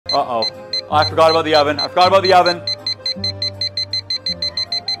Uh-oh. Oh, I forgot about the oven. I forgot about the oven.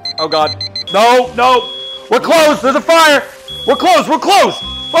 Oh, God. No, no. We're closed. There's a fire. We're closed. We're closed.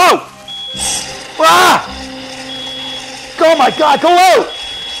 Oh. Ah. Oh, my God. Go out.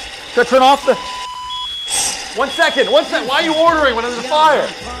 Should I turn off the... 1 second. 1 second. Why are you ordering when there's a fire?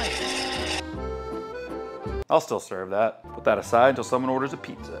 I'll still serve that. Put that aside until someone orders a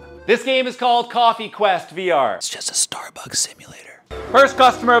pizza. This game is called Coffee Quest VR. It's just a Starbucks simulator. First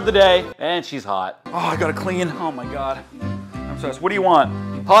customer of the day, and she's hot. Oh, I gotta clean. Oh my God. I'm sorry. What do you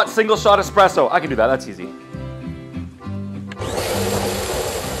want? Hot single shot espresso. I can do that. That's easy.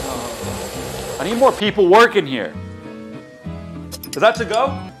 I need more people working here. Is that to go?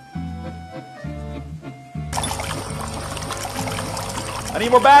 I need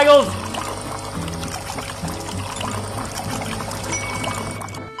more bagels.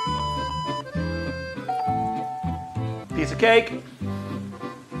 Piece of cake.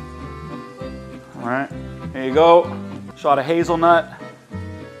 All right, here you go. Shot of hazelnut.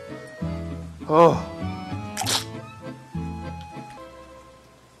 Oh.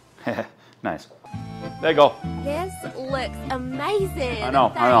 Nice. There you go. This looks amazing. I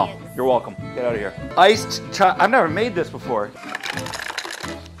know. You're welcome. Get out of here. Iced chai. I've never made this before.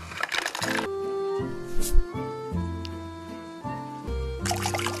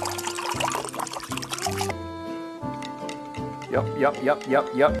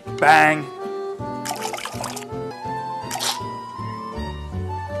 Yep. Bang.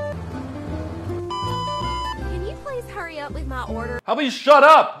 Can you please hurry up with my order? How about you shut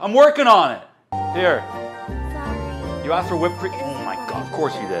up? I'm working on it. Here. Sorry. You asked for whipped cream. Oh my God, of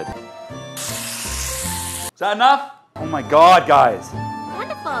course you did. Is that enough? Oh my God, guys.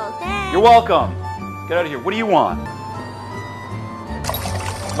 Wonderful, thanks. You're welcome. Get out of here. What do you want?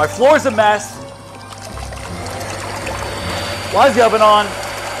 My floor's a mess. Why is the oven on?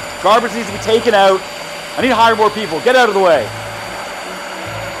 Garbage needs to be taken out. I need to hire more people. Get out of the way.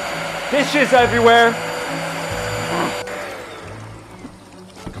 Dishes everywhere.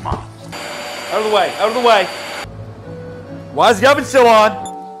 Come on. Out of the way. Out of the way. Why is the oven still on?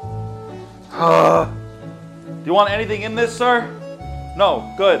 Do you want anything in this, sir? No.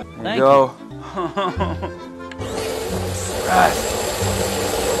 Good. There you go. Right.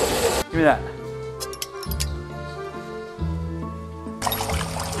 Give me that.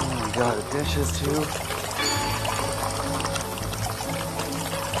 God, the dishes too. Look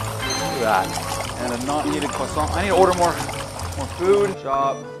at that. And a not needed croissant. I need to order more food.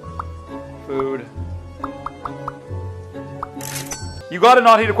 Shop. Food. You got a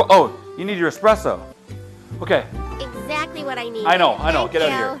not needed croissant. Oh, you need your espresso. Okay. Exactly what I need. I know. Thank Get out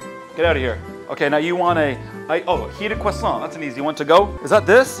of here. Get out of here. Okay, now you want heated croissant. That's an easy one to go. Is that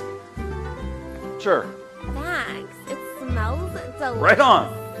this? Sure. Thanks. It smells delicious. Right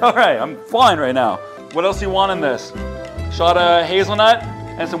on. All right, I'm fine right now. What else do you want in this? Shot of hazelnut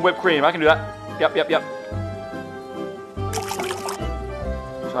and some whipped cream. I can do that. Yep.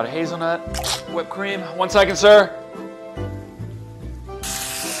 Shot of hazelnut, whipped cream. 1 second, sir.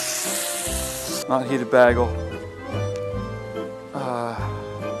 Not heated bagel.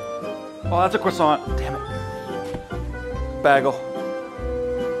 Oh, that's a croissant. Damn it. Bagel.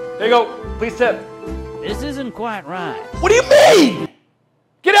 There you go. Please tip. This isn't quite right. What do you mean?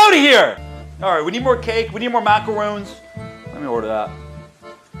 Get out of here! All right, we need more cake. We need more macaroons. Let me order that.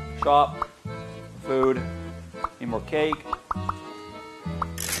 Shop. Food. Need more cake.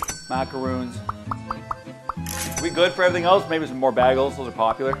 Macaroons. We good for everything else? Maybe some more bagels. Those are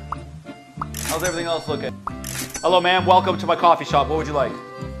popular. How's everything else looking? Hello, ma'am. Welcome to my coffee shop. What would you like?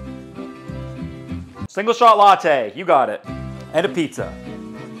 Single shot latte. You got it. And a pizza.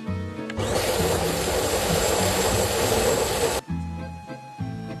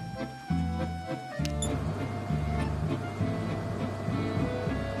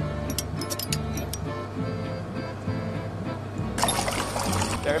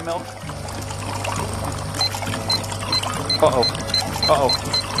 Dairy milk. Uh-oh.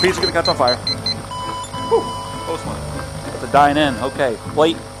 Pizza gonna catch on fire. Whew. Close one. Have to dine in. Okay.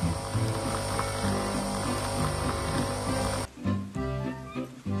 Plate.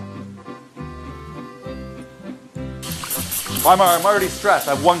 I'm already stressed.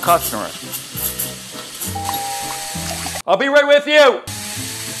 I have one customer. I'll be right with you.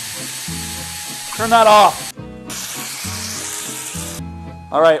 Turn that off.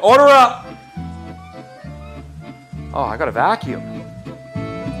 All right, order up. Oh, I got a vacuum.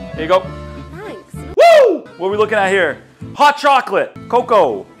 Here you go. Thanks. Woo! What are we looking at here? Hot chocolate,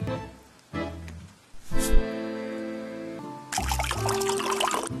 cocoa.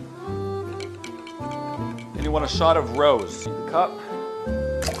 And you want a shot of rose. The cup.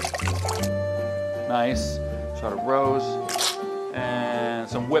 Nice. Shot of rose. And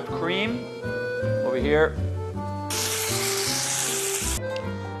some whipped cream over here.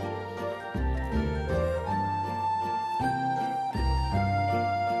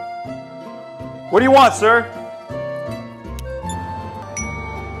 What do you want, sir?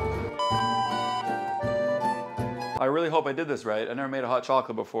 I really hope I did this right. I never made a hot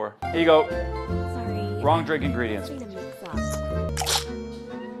chocolate before. Here you go. Sorry. Wrong drink ingredients. Trying to mix up.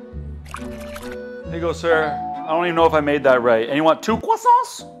 Here you go, sir. I don't even know if I made that right. And you want 2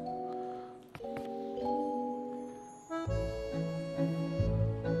 croissants?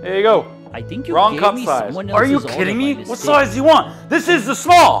 There you go. I think you Wrong gave cup me size. someone Are you else's kidding order me? by What mistake. size do you want? This is the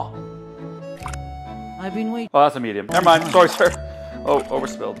small. I've been waiting. Oh, that's a medium. Never mind. Sorry, sir. Oh,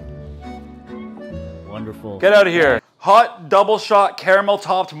 overspilled. Wonderful. Get out of here. Hot double shot caramel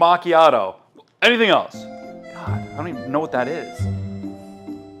topped macchiato. Anything else? God, I don't even know what that is.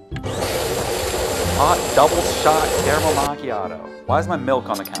 Hot double shot caramel macchiato. Why is my milk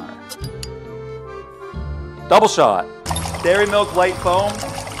on the counter? Double shot. Dairy milk light foam.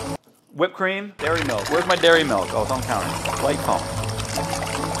 Whipped cream. Dairy milk. Where's my dairy milk? Oh, it's on the counter. Light foam.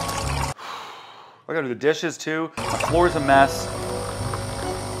 I gotta do the dishes too. My floor's a mess.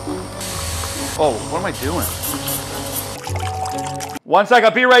 Oh, what am I doing? 1 sec,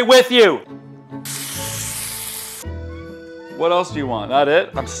 I'll be right with you. What else do you want? That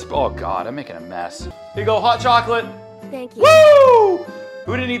it? Oh God, I'm making a mess. Here you go, hot chocolate. Thank you. Woo!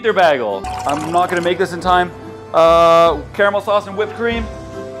 Who didn't eat their bagel? I'm not gonna make this in time. Caramel sauce and whipped cream.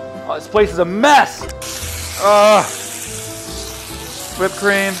 Oh, this place is a mess. Whipped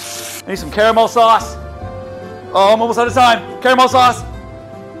cream. I need some caramel sauce. Oh, I'm almost out of time. Caramel sauce.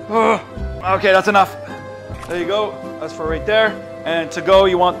 Okay, that's enough. There you go. That's for right there. And to go,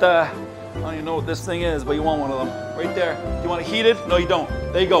 you want the, I don't even know what this thing is, but you want one of them. Right there. Do you want it heated? No, you don't.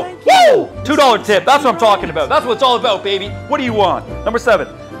 There you go. Woo! $2 tip. That's what I'm talking about. That's what it's all about, baby. What do you want? Number 7.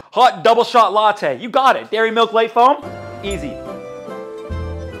 Hot double shot latte. You got it. Dairy milk light foam. Easy.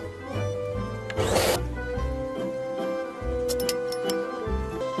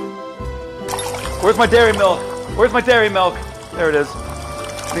 Where's my dairy milk? Where's my dairy milk? There it is.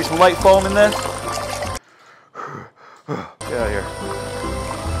 Need some light foam in this. Get out of here.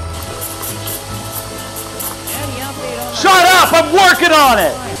 Any update on Shut up! I'm working on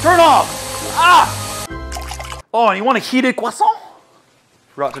it! Turn off! Ah! Oh, and you want a heated croissant?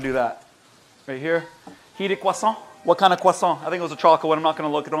 Forgot to do that. Right here. Heated croissant. What kind of croissant? I think it was a chocolate one. I'm not going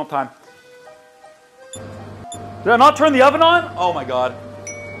to look. I don't have time. Did I not turn the oven on? Oh my God.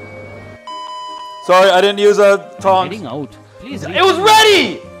 Sorry, I didn't use a tongs. Getting out. Please leave It was me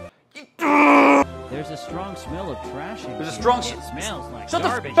ready! alone. There's a strong smell of trash in There's a here. strong It smells like Shut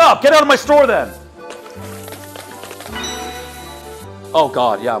garbage. the f up! Get out of my store then! Oh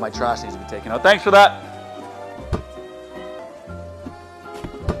God, yeah, my trash needs to be taken out. Thanks for that.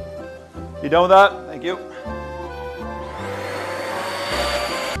 You done with that? Thank you.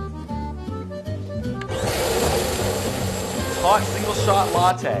 Hot single shot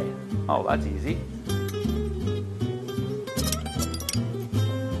latte. Oh, that's easy.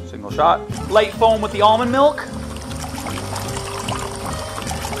 Single shot. Light foam with the almond milk.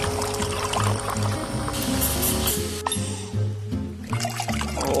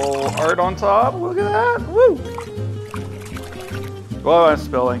 Oh, art on top. Look at that. Woo! Oh, I'm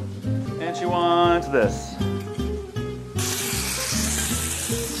spilling. And she wants this.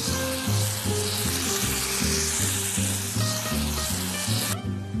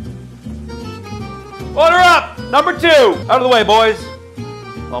 Order up! Number 2! Out of the way, boys.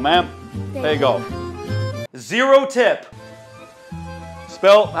 Oh, ma'am. There you go. 0 tip.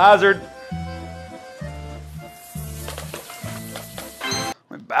 Spill. Hazard.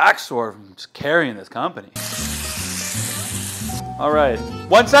 My back's sore from just carrying this company. All right.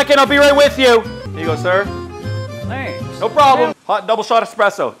 1 second, I'll be right with you. Here you go, sir. Thanks. No problem. Hot double shot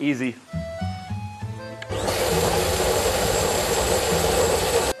espresso. Easy.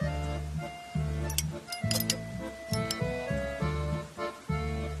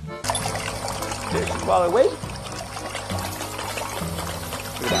 While I wait. Look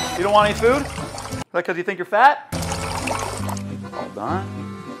at that. You don't want any food? Is that because you think you're fat? All done.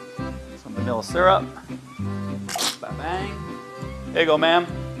 Some vanilla syrup. Bang bang. There you go, ma'am.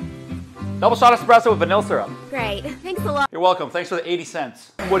 Double shot espresso with vanilla syrup. Great. Thanks a lot. You're welcome. Thanks for the 80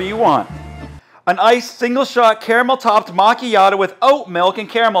 cents. What do you want? An iced single shot caramel topped macchiato with oat milk and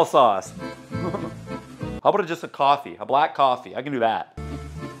caramel sauce. How about just a coffee? A black coffee. I can do that.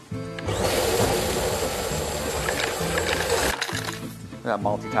 Look at that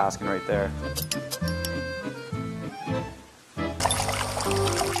multitasking right there.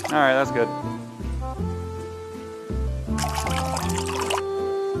 All right, that's good.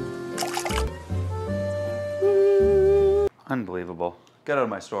 Unbelievable. Get out of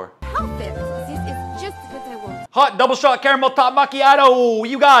my store. Perfect. This is just what I want. Hot double shot caramel top macchiato.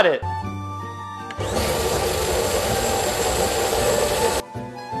 You got it.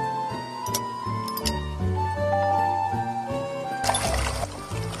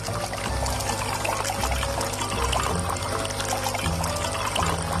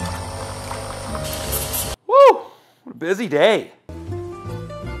 Woo! What a busy day.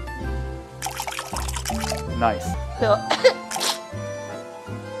 Nice.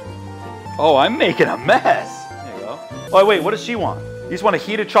 Oh, I'm making a mess. There you go. Oh, wait, what does she want? You just want a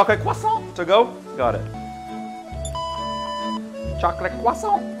heated chocolate croissant to go? Got it. Chocolate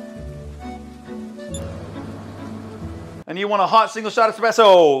croissant. And you want a hot single shot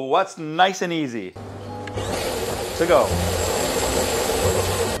espresso. That's nice and easy. To go.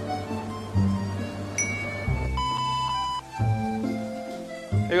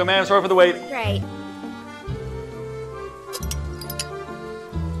 Here you go, man. Sorry for the wait. Great.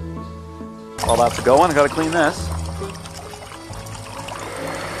 All that's a going. I gotta clean this.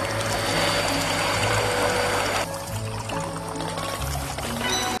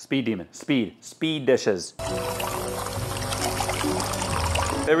 Speed demon. Speed. Speed dishes.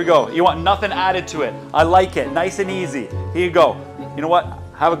 There we go. You want nothing added to it. I like it. Nice and easy. Here you go. You know what?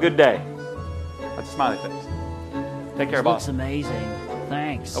 Have a good day. That's a smiley face. Take care, boss. Looks amazing.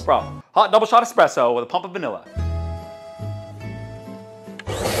 Thanks. No problem. Hot double shot espresso with a pump of vanilla.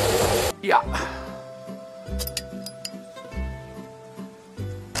 Yeah.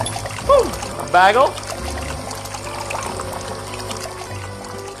 Woo! A bagel.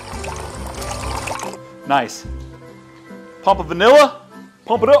 Nice. Pump of vanilla.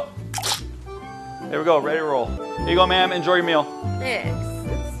 Pump it up. There we go. Ready to roll. Here you go, ma'am. Enjoy your meal.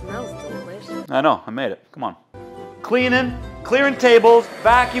 Thanks. It smells delicious. I know. I made it. Come on. Cleaning, clearing tables,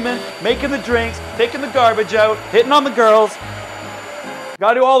 vacuuming, making the drinks, taking the garbage out, hitting on the girls.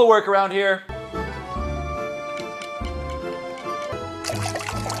 Gotta do all the work around here.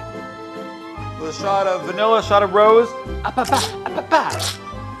 With a shot of vanilla, a shot of rose.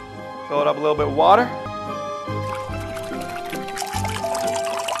 Fill it up a little bit of water.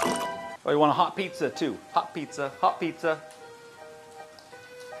 Oh, you want a hot pizza too? Hot pizza, hot pizza.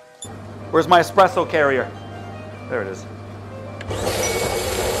 Where's my espresso carrier? There it is.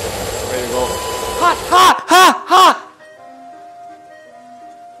 Ready to go. Hot, hot, hot, hot!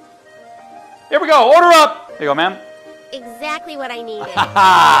 Here we go, order up! Here you go, ma'am. Exactly what I needed.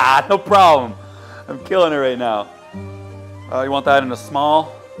 Haha, no problem. I'm killing it right now. You want that in a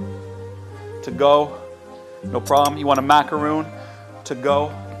small? To go? No problem. You want a macaroon? To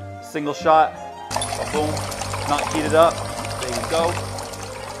go? Single shot? Boom. Not heated up. There you go.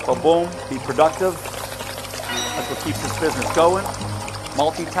 Boom. Be productive. That's what keeps this business going.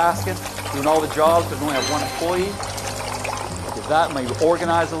 Multitasking. Doing all the jobs because we only have one employee. Look at that. Maybe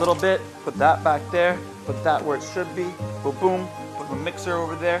organize a little bit. Put that back there. Put that where it should be. Boom. Put the mixer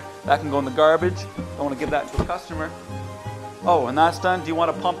over there. That can go in the garbage. Don't want to give that to a customer. Oh, and that's done. Do you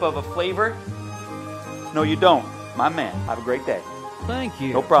want a pump of a flavor? No, you don't. My man. Have a great day. Thank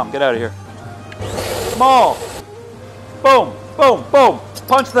you. No problem. Get out of here. Small. Boom. Boom. Boom.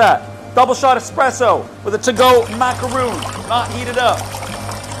 Punch that. Double shot espresso with a to-go macaroon. Not heated up.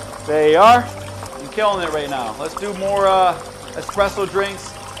 There you are. I'm killing it right now. Let's do more espresso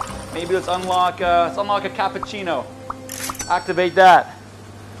drinks. Maybe let's unlock a cappuccino. Activate that.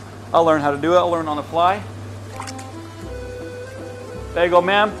 I'll learn how to do it. I'll learn on the fly. There you go,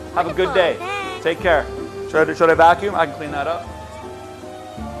 ma'am. Have a good day. Take care. Should I vacuum? I can clean that up.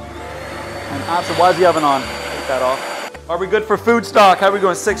 And absolutely, why is the oven on? Take that off. Are we good for food stock? How are we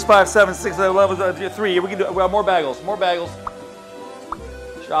going? 6, 5, 7, 6, 11, 3. We can do. We have more bagels. More bagels.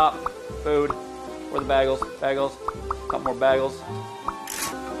 Shop. Food. Where are the bagels? Bagels. Couple more bagels.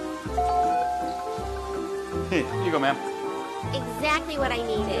 Here you go, ma'am. Exactly what I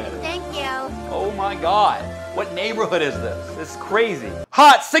needed. Thank you. Oh my God. What neighborhood is this? This is crazy.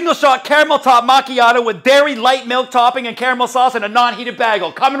 Hot single shot caramel top macchiato with dairy light milk topping and caramel sauce and a non-heated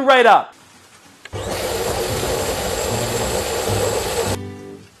bagel. Coming right up.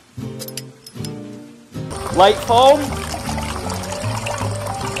 Light foam.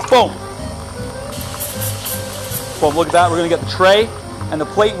 Boom. Boom, look at that. We're gonna get the tray and the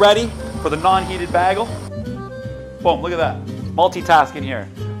plate ready for the non-heated bagel. Boom, look at that. Multitasking here.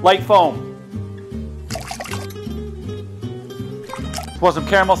 Light foam. Want some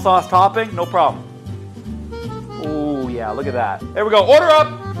caramel sauce topping? No problem. Oh yeah, look at that. There we go. Order up.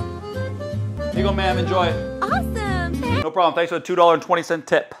 Here you go, ma'am. Enjoy. Awesome. Thanks. No problem. Thanks for the $2.20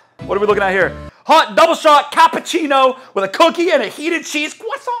 tip. What are we looking at here? Hot double shot cappuccino with a cookie and a heated cheese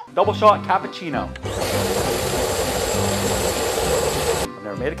croissant. Double shot cappuccino.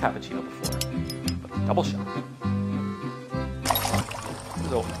 made a cappuccino before. But double shot.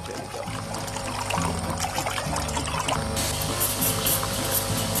 So, there we go.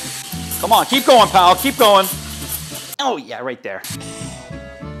 Come on, keep going, pal. Keep going. Oh, yeah, right there.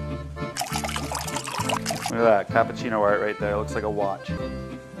 Look at that cappuccino art right there. It looks like a watch.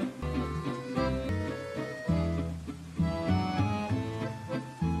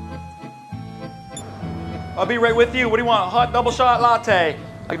 I'll be right with you. What do you want? A hot double shot latte.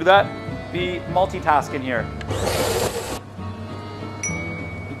 I can do that. Be multitasking here.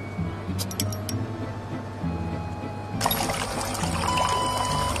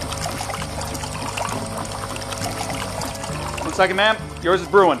 One second, ma'am. Yours is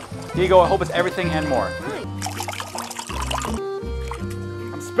brewing. Here you go. I hope it's everything and more.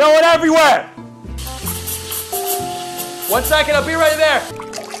 I'm spilling everywhere. 1 second. I'll be right there.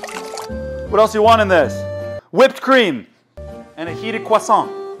 What else do you want in this? Whipped cream and a heated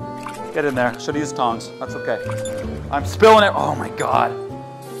croissant. Get in there. Should have used tongs. That's okay. I'm spilling it. Oh my God.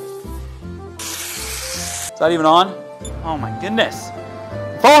 Is that even on? Oh my goodness.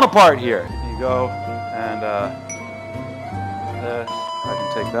 I'm falling apart here. There you go. And this. I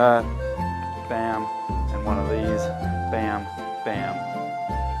can take that. Bam. And one of these. Bam. Bam.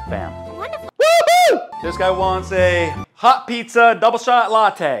 Bam. Wonderful. Woohoo! This guy wants a hot pizza double shot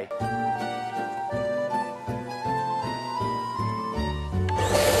latte.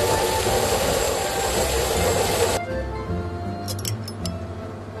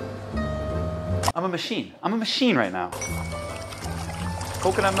 I'm a machine. I'm a machine right now.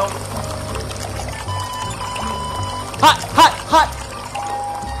 Coconut milk. Hot, hot, hot.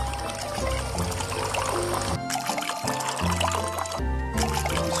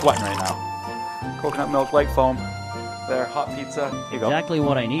 I'm sweating right now. Coconut milk, like foam. There, hot pizza. Here you go. Exactly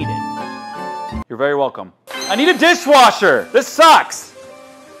what I needed. You're very welcome. I need a dishwasher. This sucks.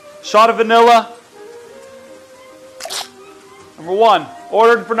 Shot of vanilla. Number 1.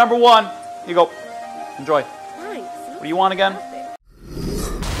 Ordered for number 1. Here you go. Enjoy. Thanks. What do you want again?